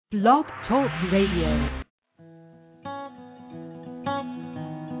Blog Talk Radio.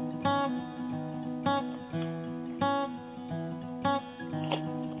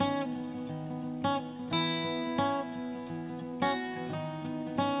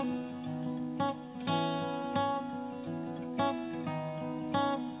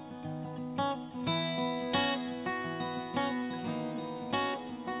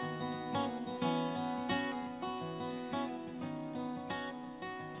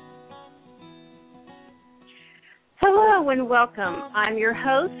 Hello and welcome. I'm your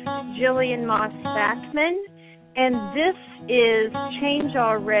host, Jillian Moss-Backman, and this is Change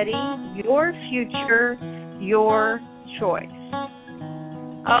Already, Your Future, Your Choice.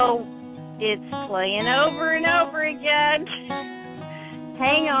 Oh, it's playing over and over again.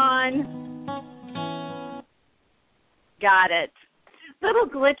 Hang on. Got it. Little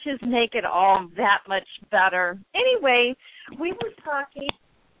glitches make it all that much better. Anyway, we were talking...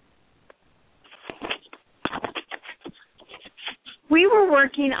 We were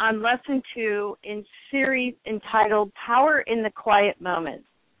working on Lesson 2 in series entitled Power in the Quiet Moments.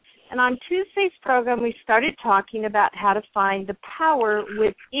 And on Tuesday's program, we started talking about how to find the power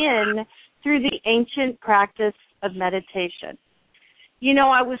within through the ancient practice of meditation. You know,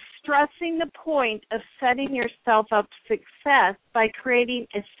 I was stressing the point of setting yourself up for success by creating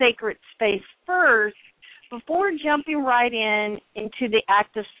a sacred space first before jumping right into the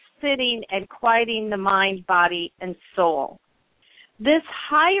act of sitting and quieting the mind, body, and soul. This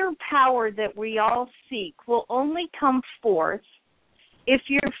higher power that we all seek will only come forth if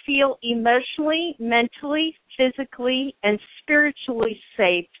you feel emotionally, mentally, physically, and spiritually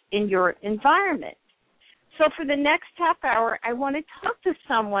safe in your environment. So for the next half hour, I want to talk to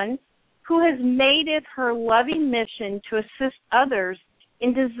someone who has made it her loving mission to assist others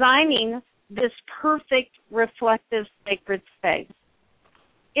in designing this perfect, reflective, sacred space.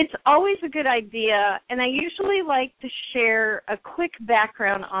 It's always a good idea, and I usually like to share a quick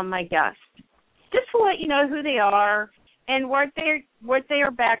background on my guest, just to let you know who they are and what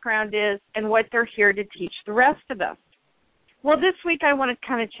their background is and what they're here to teach the rest of us. Well, this week I want to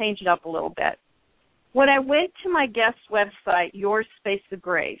kind of change it up a little bit. When I went to my guest's website, Your Space of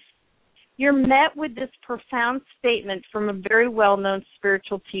Grace, you're met with this profound statement from a very well-known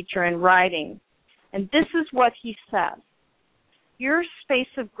spiritual teacher in writing, and this is what he says. Your space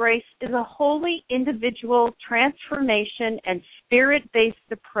of grace is a wholly individual transformation and spirit-based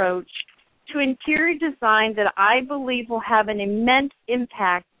approach to interior design that I believe will have an immense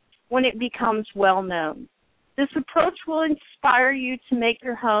impact when it becomes well-known. This approach will inspire you to make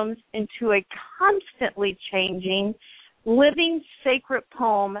your homes into a constantly changing, living sacred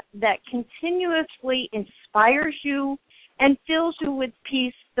poem that continuously inspires you and fills you with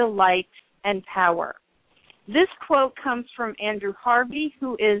peace, delight, and power. This quote comes from Andrew Harvey,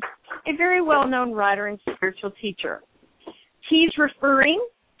 who is a very well-known writer and spiritual teacher. He's referring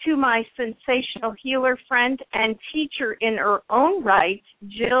to my sensational healer friend and teacher in her own right,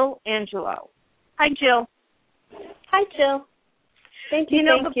 Jill Angelo. Hi, Jill. Hi, Jill. Thank you.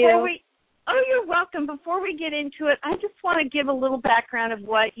 You're welcome. Before we get into it, I just want to give a little background of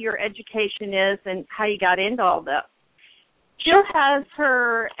what your education is and how you got into all this. Jill has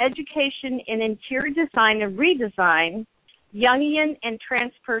her education in interior design and redesign, Jungian and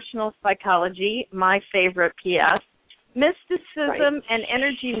transpersonal psychology, my favorite PS, mysticism and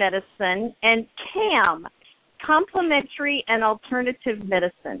energy medicine, and CAM, complementary and alternative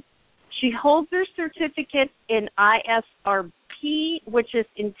medicine. She holds her certificate in ISRP, which is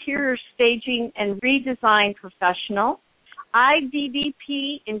Interior Staging and Redesign Professional,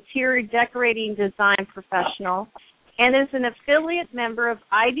 IDDP, Interior Decorating Design Professional, and is an affiliate member of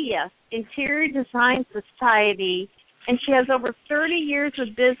IDS, Interior Design Society, and she has over 30 years of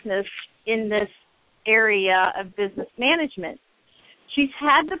business in this area of business management. She's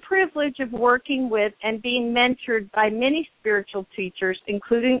had the privilege of working with and being mentored by many spiritual teachers,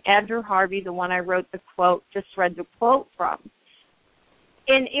 including Andrew Harvey, the one I wrote the quote, just read the quote from.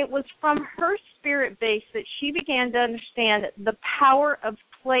 And it was from her spirit base that she began to understand the power of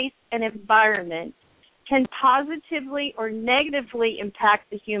place and environment can positively or negatively impact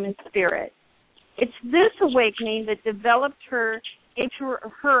the human spirit. It's this awakening that developed her into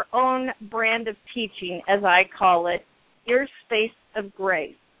her own brand of teaching, as I call it, Your Space of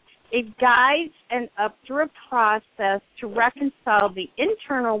Grace. It guides and up through a process to reconcile the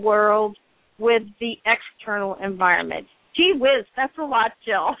internal world with the external environment. Gee whiz, that's a lot,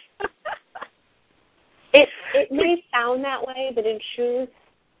 Jill. It may sound that way, but in truth,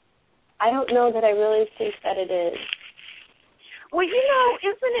 I don't know that I really think that it is. Well,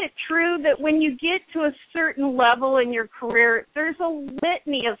 isn't it true that when you get to a certain level in your career, there's a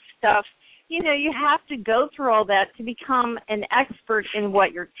litany of stuff. You have to go through all that to become an expert in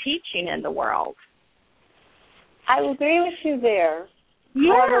what you're teaching in the world. I agree with you there.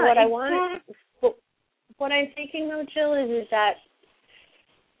 Yeah, However, what I'm thinking though, Jill, is that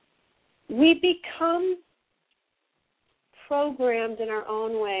we become programmed in our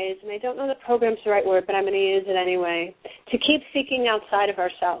own ways, and I don't know that program's the right word, but I'm going to use it anyway, to keep seeking outside of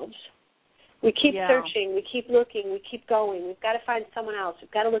ourselves. We keep searching, we keep looking, we keep going. We've got to find someone else.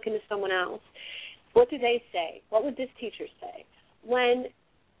 We've got to look into someone else. What do they say? What would this teacher say? When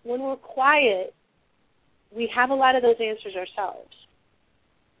we're quiet, we have a lot of those answers ourselves.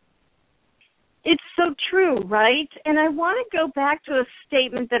 It's so true, right? And I want to go back to a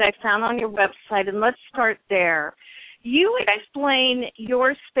statement that I found on your website, and let's start there. You explain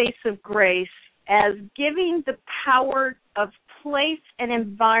your space of grace as giving the power of place and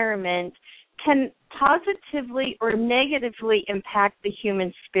environment can positively or negatively impact the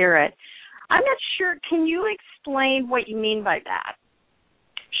human spirit. I'm not sure. Can you explain what you mean by that?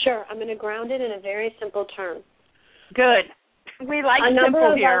 Sure. I'm going to ground it in a very simple term. Good. We like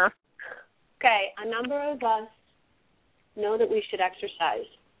simple here. A number of us know that we should exercise,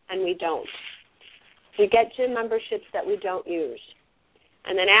 and we don't. We get gym memberships that we don't use.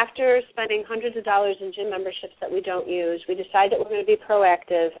 And then after spending hundreds of dollars in gym memberships that we don't use, we decide that we're going to be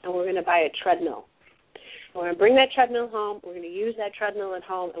proactive and we're going to buy a treadmill. We're going to bring that treadmill home, we're going to use that treadmill at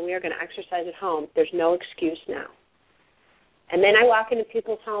home, and we are going to exercise at home. There's no excuse now. And then I walk into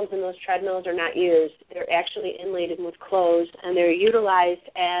people's homes and those treadmills are not used. They're actually inlaid with clothes, and they're utilized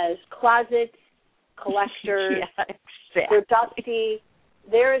as closets, collectors. They're dusty.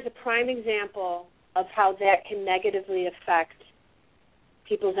 There is a prime example of how that can negatively affect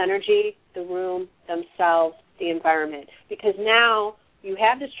people's energy, the room, themselves, the environment. Because now you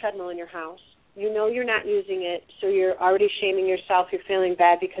have this treadmill in your house. You know you're not using it, so you're already shaming yourself. You're feeling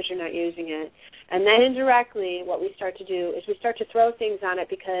bad because you're not using it. And then indirectly, what we start to do is we start to throw things on it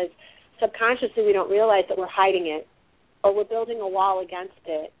because subconsciously we don't realize that we're hiding it or we're building a wall against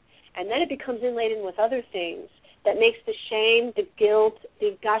it. And then it becomes inladen with other things that makes the shame, the guilt,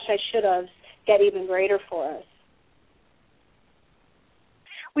 the gosh, I should have, get even greater for us.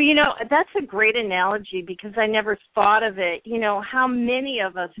 Well, that's a great analogy because I never thought of it. How many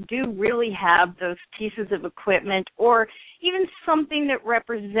of us do really have those pieces of equipment or even something that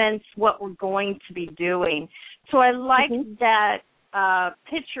represents what we're going to be doing. So I like that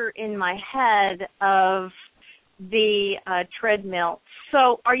picture in my head of the treadmill.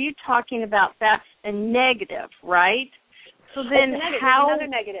 So are you talking about that's a negative, right? So then another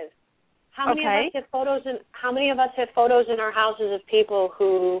negative. How many of us have photos in our houses of people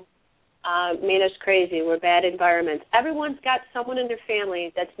who made us crazy, were bad environments? Everyone's got someone in their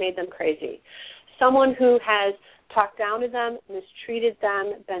family that's made them crazy. Someone who has talked down to them, mistreated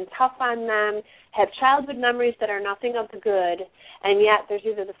them, been tough on them, had childhood memories that are nothing of the good, and yet there's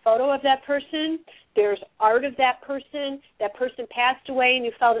either the photo of that person, there's art of that person passed away and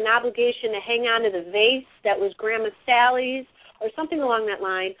you felt an obligation to hang on to the vase that was Grandma Sally's, or something along that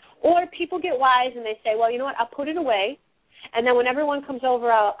line, or people get wise and they say, well, you know what, I'll put it away, and then when everyone comes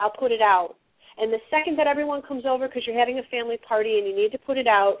over, I'll put it out. And the second that everyone comes over because you're having a family party and you need to put it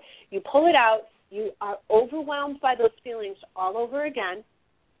out, you pull it out, you are overwhelmed by those feelings all over again.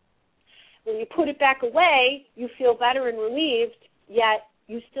 When you put it back away, you feel better and relieved, yet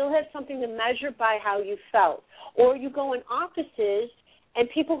you still have something to measure by how you felt. Or you go in offices and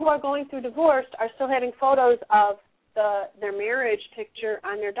people who are going through divorce are still having photos of their marriage picture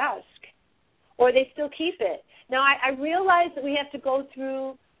on their desk, or they still keep it. Now, I realize that we have to go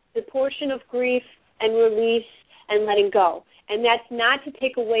through the portion of grief and release and letting go, and that's not to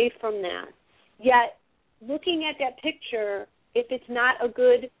take away from that. Yet, looking at that picture, if it's not a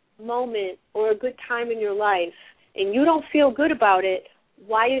good moment or a good time in your life, and you don't feel good about it,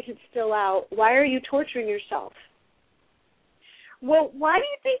 why is it still out? Why are you torturing yourself? Well, why do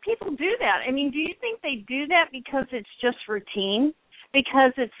you think people do that? I mean, do you think they do that because it's just routine?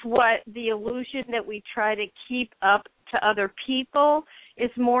 Because it's what the illusion that we try to keep up to other people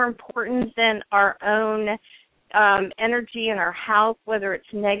is more important than our own energy in our house, whether it's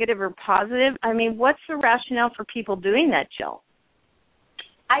negative or positive? I mean, what's the rationale for people doing that, Jill?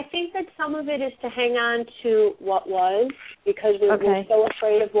 I think that some of it is to hang on to what was, because we're so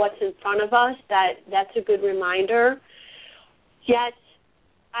afraid of what's in front of us that that's a good reminder. Yet,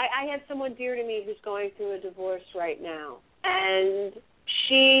 I have someone dear to me who's going through a divorce right now, and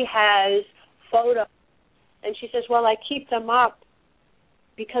she has photos, and she says, well, I keep them up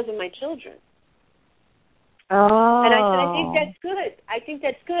because of my children. Oh. And I said, I think that's good. I think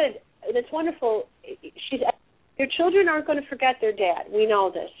that's good. That's wonderful. Your children aren't going to forget their dad. We know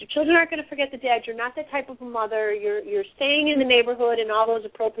this. Your children aren't going to forget the dad. You're not that type of a mother. You're staying in the neighborhood and all those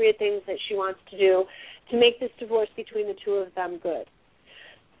appropriate things that she wants to do to make this divorce between the two of them good.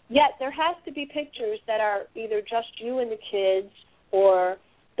 Yet there has to be pictures that are either just you and the kids or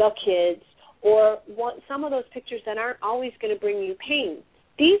the kids, or some of those pictures that aren't always going to bring you pain.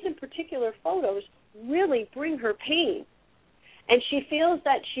 These in particular photos really bring her pain. And she feels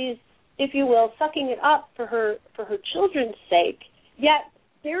that she's, if you will, sucking it up for her children's sake, yet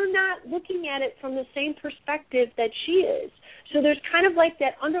they're not looking at it from the same perspective that she is. So there's kind of like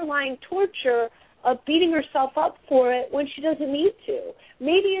that underlying torture of beating herself up for it when she doesn't need to.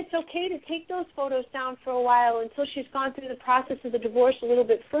 Maybe it's okay to take those photos down for a while until she's gone through the process of the divorce a little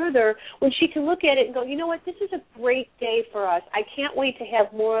bit further, when she can look at it and go, you know what, this is a great day for us. I can't wait to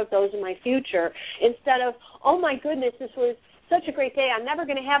have more of those in my future, instead of, oh my goodness, this was such a great day. I'm never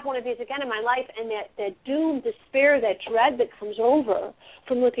going to have one of these again in my life, and that doom, despair, that dread that comes over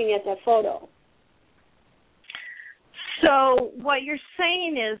from looking at that photo. So what you're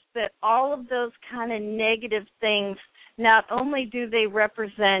saying is that all of those kind of negative things, not only do they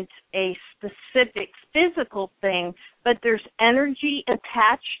represent a specific physical thing, but there's energy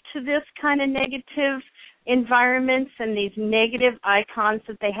attached to this kind of negative environments and these negative icons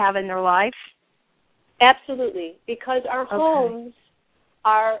that they have in their life? Absolutely, because our homes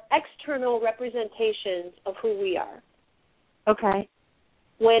are external representations of who we are. Okay.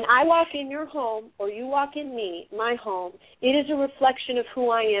 When I walk in your home or you walk in my home, it is a reflection of who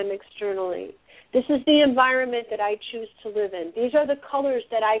I am externally. This is the environment that I choose to live in. These are the colors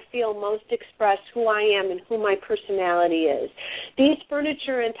that I feel most express who I am and who my personality is. These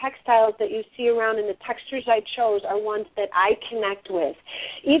furniture and textiles that you see around and the textures I chose are ones that I connect with.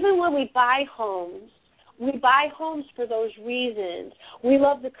 Even when we buy homes for those reasons. We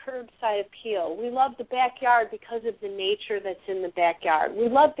love the curbside appeal. We love the backyard because of the nature that's in the backyard. We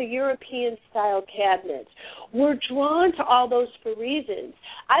love the European-style cabinets. We're drawn to all those for reasons.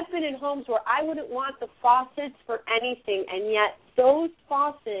 I've been in homes where I wouldn't want the faucets for anything, and yet those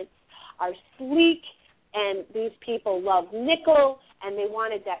faucets are sleek, and these people love nickel, and they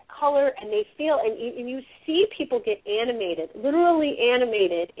wanted that color, and they feel, and you see people get animated, literally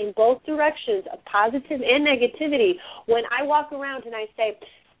animated in both directions of positive and negativity when I walk around and I say,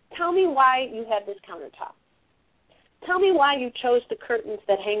 tell me why you have this countertop. Tell me why you chose the curtains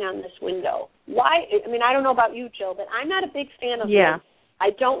that hang on this window. Why? I mean, I don't know about you, Jill, but I'm not a big fan of lace. I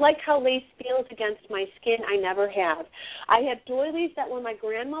don't like how lace feels against my skin. I never have. I have doilies that were my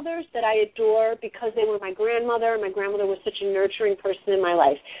grandmother's that I adore because they were my grandmother, and my grandmother was such a nurturing person in my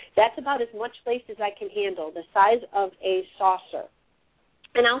life. That's about as much lace as I can handle, the size of a saucer.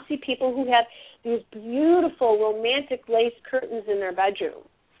 And I'll see people who have these beautiful romantic lace curtains in their bedroom.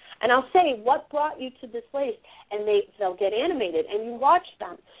 And I'll say, what brought you to this lace? And they'll get animated, and you watch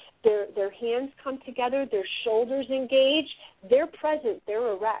them. Their hands come together, their shoulders engage, they're present, they're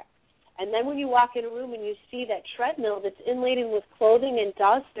erect. And then when you walk in a room and you see that treadmill that's inladen with clothing and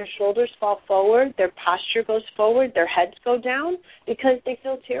dust, their shoulders fall forward, their posture goes forward, their heads go down because they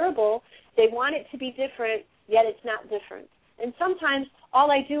feel terrible. They want it to be different, yet it's not different. And sometimes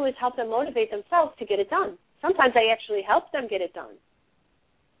all I do is help them motivate themselves to get it done. Sometimes I actually help them get it done.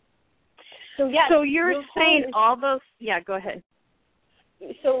 So, yes. So you're saying all those, go ahead.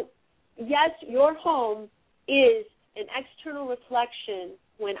 So, yes, your home is an external reflection.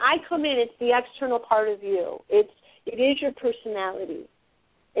 When I come in, it's the external part of you. It is your personality.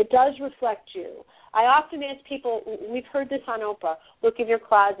 It does reflect you. I often ask people, we've heard this on Oprah, look in your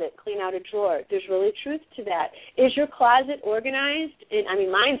closet, clean out a drawer. There's really truth to that. Is your closet organized?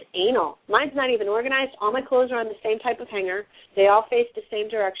 Mine's anal. Mine's not even organized. All my clothes are on the same type of hanger. They all face the same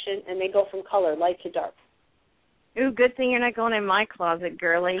direction, and they go from color, light to dark. Ooh, good thing you're not going in my closet,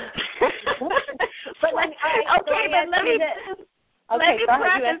 girlie.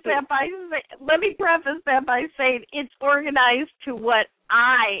 Let me preface that by saying it's organized to what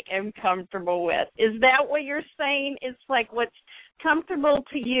I am comfortable with. Is that what you're saying? It's like what's comfortable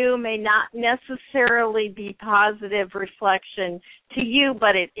to you may not necessarily be positive reflection to you,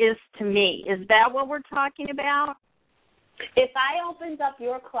 but it is to me. Is that what we're talking about? If I opened up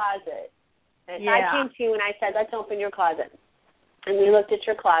your closet, if I came to you and I said, let's open your closet, and we looked at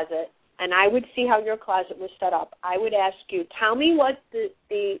your closet, and I would see how your closet was set up, I would ask you, tell me what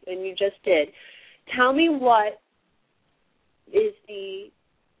and you just did, tell me what is the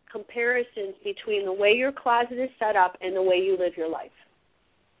comparisons between the way your closet is set up and the way you live your life.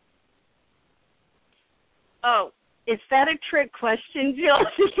 Oh, Is that a trick question, Jill?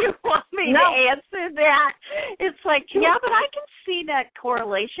 Do you want me to answer that? It's like, yeah, but I can see that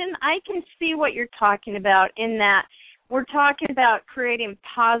correlation. I can see what you're talking about in that we're talking about creating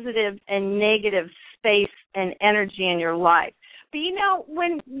positive and negative space and energy in your life. But, you know,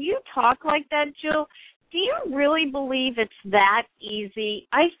 when you talk like that, Jill, do you really believe it's that easy?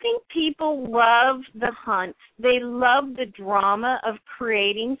 I think people love the hunt. They love the drama of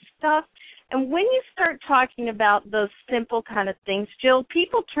creating stuff. And when you start talking about those simple kind of things, Jill,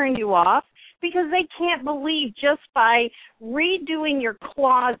 people turn you off because they can't believe just by redoing your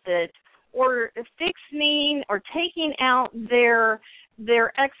closet or fixing or taking out their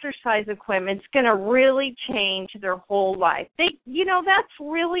exercise equipment is going to really change their whole life. That's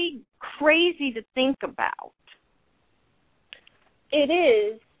really crazy to think about. It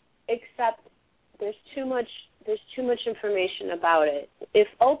is, except there's too much information about it. If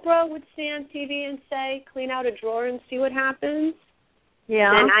Oprah would stay on TV and say, clean out a drawer and see what happens,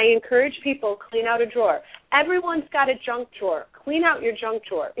 then I encourage people, clean out a drawer. Everyone's got a junk drawer. Clean out your junk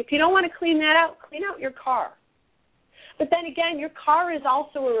drawer. If you don't want to clean that out, clean out your car. But then again, your car is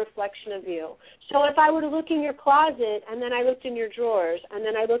also a reflection of you. So if I were to look in your closet and then I looked in your drawers and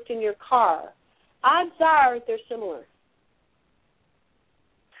then I looked in your car, odds are they're similar.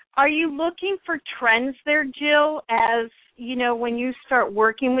 Are you looking for trends there, Jill, as, you know, when you start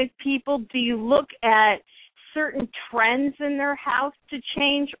working with people, do you look at certain trends in their house to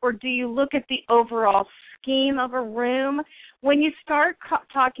change, or do you look at the overall scheme of a room? When you start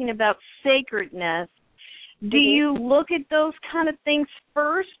talking about sacredness, do you look at those kind of things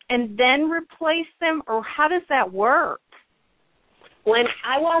first and then replace them, or how does that work? When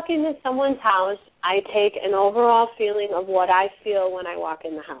I walk into someone's house, I take an overall feeling of what I feel when I walk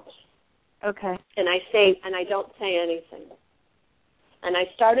in the house. Okay. And I don't say anything. And I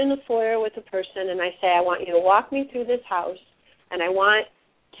start in the foyer with the person and I say, I want you to walk me through this house and I want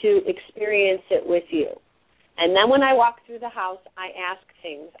to experience it with you. And then when I walk through the house, I ask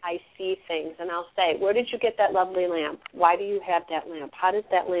things, I see things, and I'll say, where did you get that lovely lamp? Why do you have that lamp? How does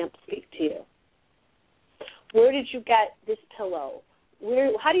that lamp speak to you? Where did you get this pillow?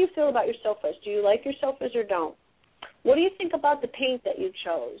 How do you feel about your sofas? Do you like your sofas or don't? What do you think about the paint that you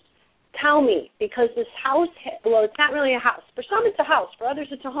chose? Tell me, because this house, well, it's not really a house. For some, it's a house. For others,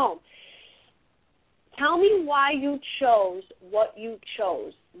 it's a home. Tell me why you chose what you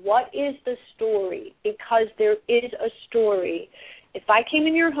chose. What is the story? Because there is a story. If I came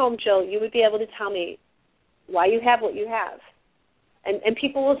in your home, Jill, you would be able to tell me why you have what you have. And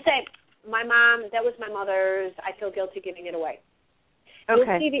people will say, my mom, that was my mother's, I feel guilty giving it away. Okay.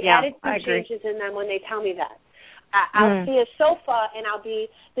 You'll see the attitude changes in them when they tell me that. I'll see a sofa, and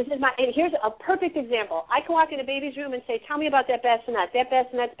and here's a perfect example. I can walk in a baby's room and say, tell me about that bassinet. That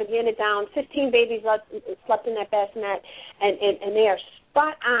bassinet's been handed down. 15 babies slept in that bassinet, and they are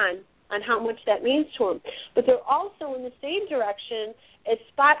spot on how much that means to them. But they're also in the same direction as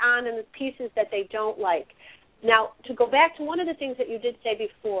spot on in the pieces that they don't like. Now, to go back to one of the things that you did say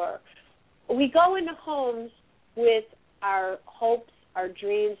before, we go into homes with our hopes, our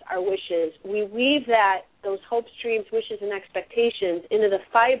dreams, our wishes. We weave those hopes, dreams, wishes, and expectations into the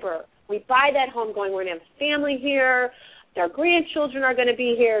fiber. We buy that home going, we're going to have a family here, our grandchildren are going to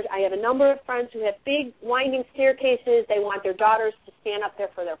be here. I have a number of friends who have big winding staircases. They want their daughters to stand up there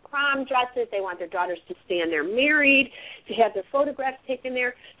for their prom dresses. They want their daughters to stand there married, to have their photographs taken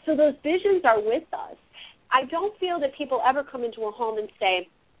there. So those visions are with us. I don't feel that people ever come into a home and say,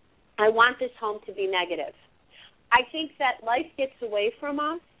 I want this home to be negative. I think that life gets away from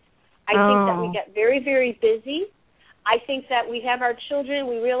us. I think that we get very, very busy. I think that we have our children.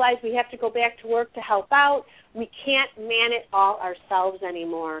 We realize we have to go back to work to help out. We can't man it all ourselves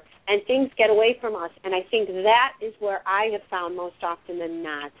anymore, and things get away from us. And I think that is where I have found most often than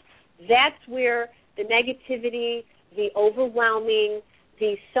not. That's where the negativity, the overwhelming,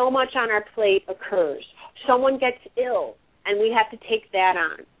 the so much on our plate occurs. Someone gets ill, and we have to take that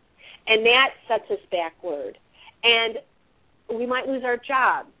on. And that sets us backward. And we might lose our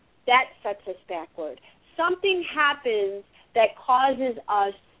job. That sets us backward. Something happens that causes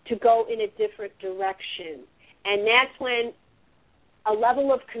us to go in a different direction. And that's when a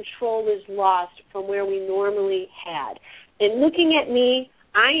level of control is lost from where we normally had. And looking at me,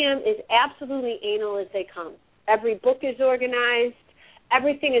 I am as absolutely anal as they come. Every book is organized.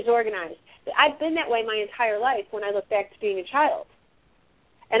 Everything is organized. I've been that way my entire life when I look back to being a child.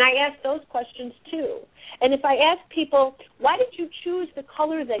 And I ask those questions too. And if I ask people, why did you choose the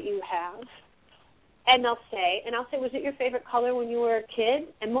color that you have? And I'll say, was it your favorite color when you were a kid?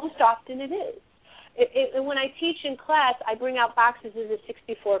 And most often it is. when I teach in class, I bring out boxes of the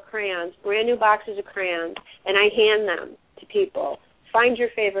 64 crayons, brand new boxes of crayons, and I hand them to people. Find your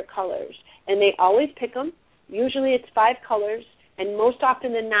favorite colors. And they always pick them. Usually it's 5 colors, and most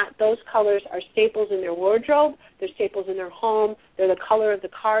often than not, those colors are staples in their wardrobe, they're staples in their home, they're the color of the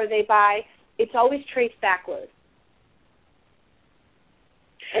car they buy. It's always traced backward.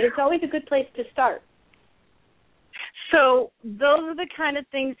 And it's always a good place to start. So those are the kind of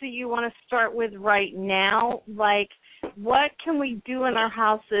things that you want to start with right now. Like, what can we do in our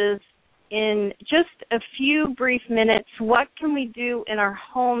houses in just a few brief minutes? What can we do in our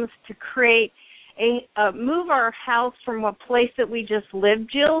homes to create move our house from a place that we just lived,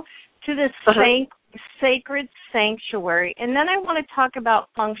 Jill, to this sacred sanctuary? And then I want to talk about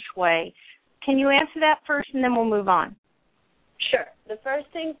feng shui. Can you answer that first, and then we'll move on? Sure. The first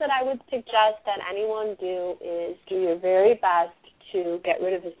things that I would suggest that anyone do is do your very best to get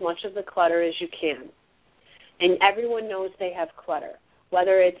rid of as much of the clutter as you can. And everyone knows they have clutter.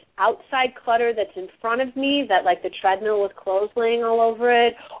 Whether it's outside clutter that's in front of me, that like the treadmill with clothes laying all over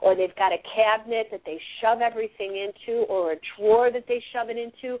it, or they've got a cabinet that they shove everything into, or a drawer that they shove it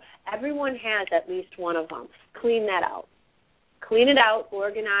into, everyone has at least one of them. Clean that out. Clean it out,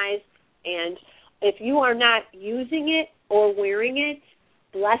 organize, and if you are not using it or wearing it,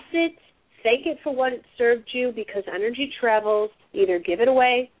 bless it, thank it for what it served you, because energy travels. Either give it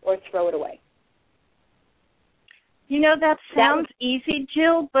away or throw it away. You know, that sounds easy,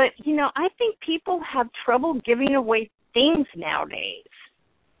 Jill, but, you know, I think people have trouble giving away things nowadays.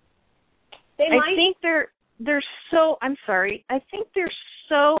 I think they're so, I'm sorry, I think they're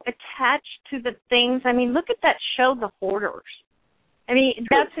so attached to the things. I mean, look at that show, The Hoarders. I mean,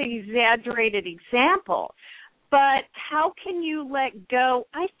 that's an exaggerated example. But how can you let go?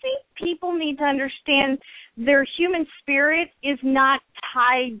 I think people need to understand their human spirit is not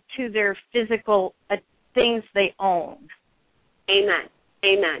tied to their physical things they own. Amen.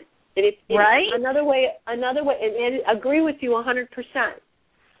 Amen. Right? Another way, and I agree with you 100%.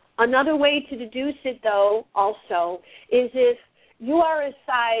 Another way to deduce it, though, also, is if you are a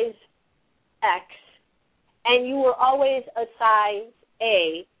size X and you were always a size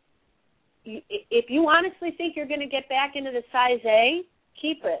A, if you honestly think you're going to get back into the size A,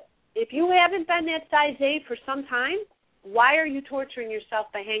 keep it. If you haven't been that size A for some time, why are you torturing yourself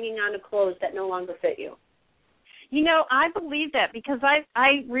by hanging on to clothes that no longer fit you? You know, I believe that because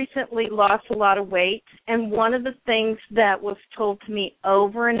I recently lost a lot of weight, and one of the things that was told to me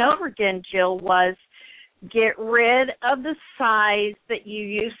over and over again, Jill, was get rid of the size that you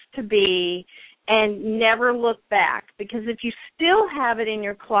used to be and never look back, because if you still have it in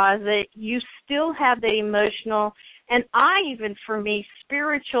your closet, you still have the emotional and for me,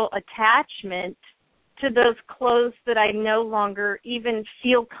 spiritual attachment to those clothes that I no longer even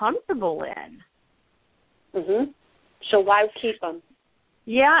feel comfortable in. Mhm. So why keep them?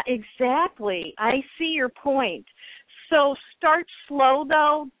 Yeah, exactly. I see your point. So start slow,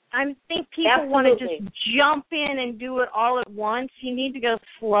 though. I think people want to just jump in and do it all at once. You need to go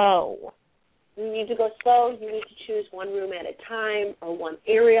slow. You need to go slow. You need to choose one room at a time or one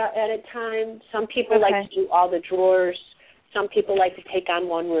area at a time. Some people like to do all the drawers. Some people like to take on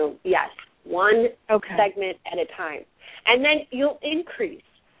one room. Yes, one segment at a time. And then you'll increase,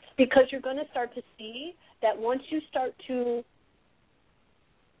 because you're going to start to see that once you start to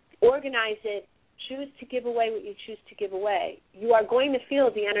organize it, choose to give away what you choose to give away, you are going to feel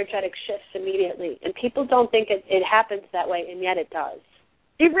the energetic shifts immediately. And people don't think it happens that way, and yet it does.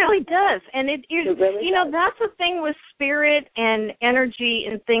 It really does. And it really you know, that's the thing with spirit and energy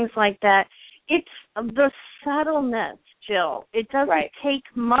and things like that. It's the subtleness, Jill. It doesn't take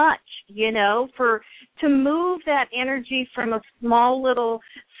much, you know, to move that energy from a small little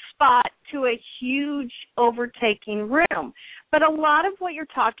spot to a huge overtaking room. But a lot of what you're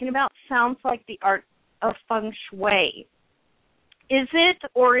talking about sounds like the art of feng shui. Is it,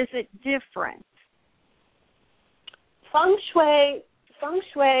 or is it different? Feng shui,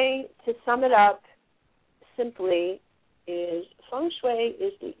 to sum it up simply, is feng shui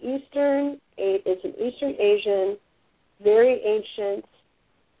is an Eastern Asian, very ancient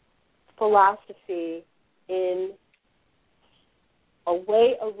philosophy in a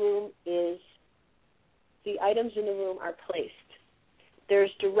way a room is, the items in the room are placed.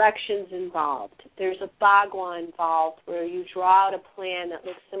 There's directions involved. There's a bagua involved where you draw out a plan that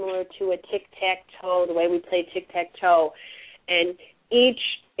looks similar to a tic-tac-toe, the way we play tic-tac-toe. And each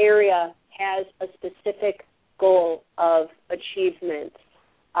area has a specific goal of achievement,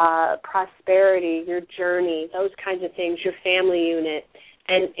 prosperity, your journey, those kinds of things, your family unit.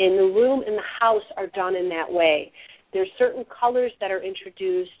 And in the room and the house are done in that way. There's certain colors that are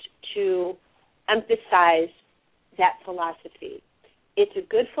introduced to emphasize that philosophy. It's a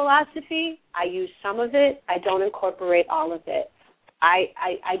good philosophy. I use some of it. I don't incorporate all of it. I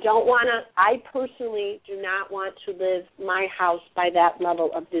personally do not want to live my house by that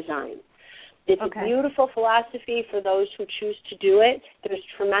level of design. It's a beautiful philosophy for those who choose to do it. There's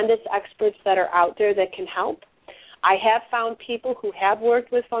tremendous experts that are out there that can help. I have found people who have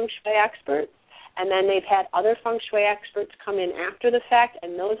worked with feng shui experts, and then they've had other feng shui experts come in after the fact,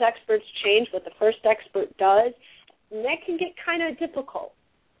 and those experts change what the first expert does, and that can get kind of difficult.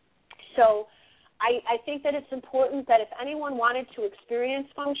 So I think that it's important that if anyone wanted to experience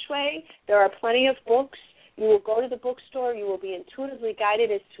feng shui, there are plenty of books. You will go to the bookstore. You will be intuitively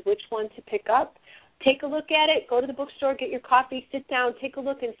guided as to which one to pick up. Take a look at it. Go to the bookstore, get your coffee, sit down, take a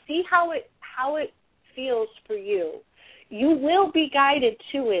look, and see how it feels for you. You will be guided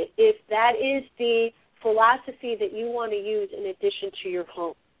to it if that is the philosophy that you want to use in addition to your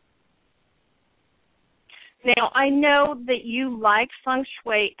home. Now, I know that you like feng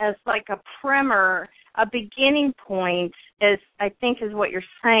shui as like a primer, a beginning point, as I think is what you're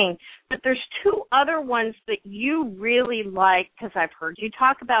saying. But there's two other ones that you really like, because I've heard you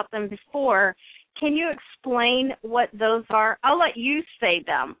talk about them before. Can you explain what those are? I'll let you say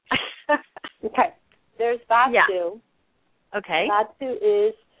them. Okay. There's Vatsu. Yeah. Okay. Vatsu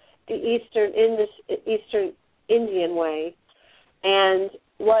is the Eastern Indian way. And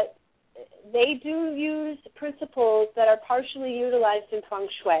what they do use principles that are partially utilized in feng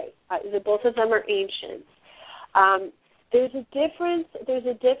shui. Both of them are ancient. There's a difference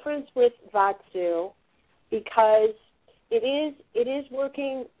with Vatsu because it is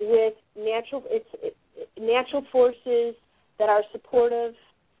working with natural forces that are supportive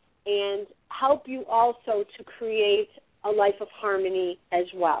and help you also to create a life of harmony as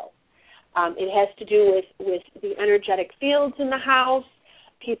well. It has to do with the energetic fields in the house.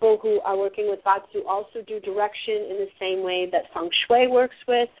 People who are working with Vatsu also do direction in the same way that feng shui works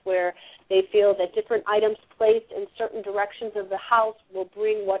with, where they feel that different items placed in certain directions of the house will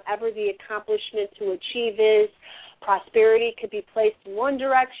bring whatever the accomplishment to achieve is. Prosperity could be placed in one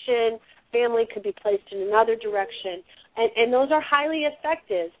direction, family could be placed in another direction, and those are highly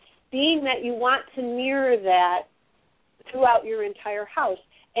effective, being that you want to mirror that throughout your entire house.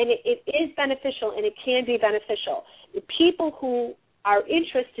 And it is beneficial, and it can be beneficial. The people who are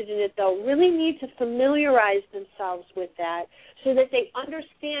interested in it, though, really need to familiarize themselves with that so that they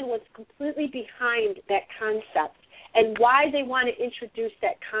understand what's completely behind that concept and why they want to introduce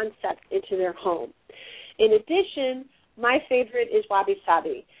that concept into their home. In addition, my favorite is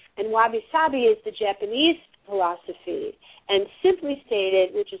wabi-sabi. And wabi-sabi is the Japanese philosophy. And simply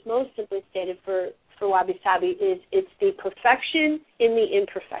stated, which is most simply stated for wabi-sabi, is it's the perfection in the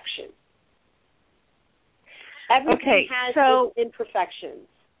imperfection. Everything has its imperfections.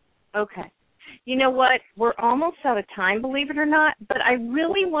 Okay. You know what? We're almost out of time, believe it or not, but I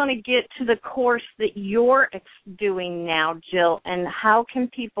really want to get to the course that you're doing now, Jill, and how can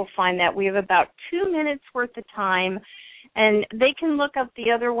people find that? We have about 2 minutes worth of time, and they can look up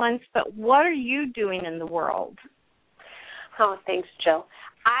the other ones, but what are you doing in the world? Oh, thanks, Jill.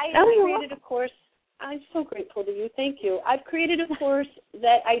 I created a course. I'm so grateful to you. Thank you. I've created a course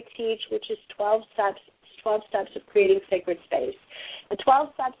that I teach, which is 12 steps of creating sacred space. The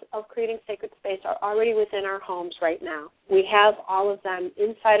 12 steps of creating sacred space are already within our homes right now. We have all of them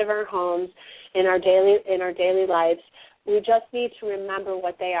inside of our homes in our daily lives. We just need to remember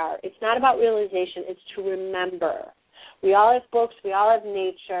what they are. It's not about realization, it's to remember. We all have books, we all have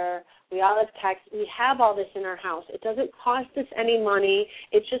nature, we all have text. We have all this in our house. It doesn't cost us any money.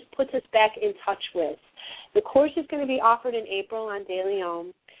 It just puts us back in touch with. The course is going to be offered in April on Daily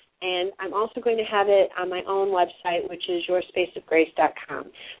Om. And I'm also going to have it on my own website, which is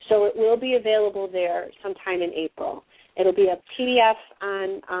yourspaceofgrace.com. So it will be available there sometime in April. It'll be a PDF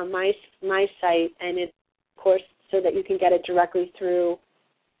on my site, and it, of course, so that you can get it directly through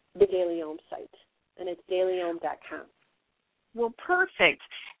the Daily Om site. And it's dailyom.com. Well, perfect.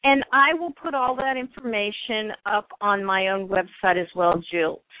 And I will put all that information up on my own website as well,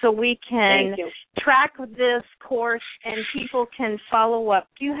 Jill, so we can track this course and people can follow up.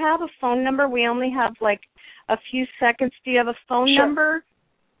 Do you have a phone number? We only have like a few seconds. Do you have a phone number?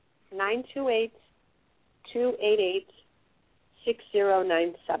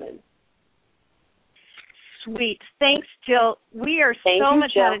 928-288-6097. Sweet. Thanks, Jill. We are so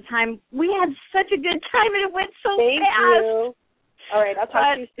much out of time. We had such a good time, and it went so fast. Thank you. All right, I'll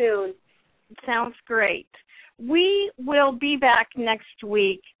talk to you soon. Sounds great. We will be back next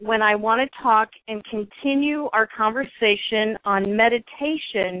week when I want to talk and continue our conversation on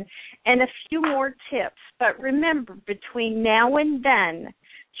meditation and a few more tips. But remember, between now and then,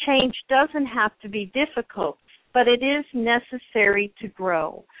 Change doesn't have to be difficult, but it is necessary to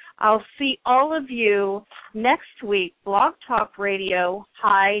grow. I'll see all of you next week, Blog Talk Radio,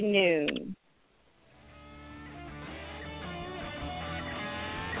 high noon.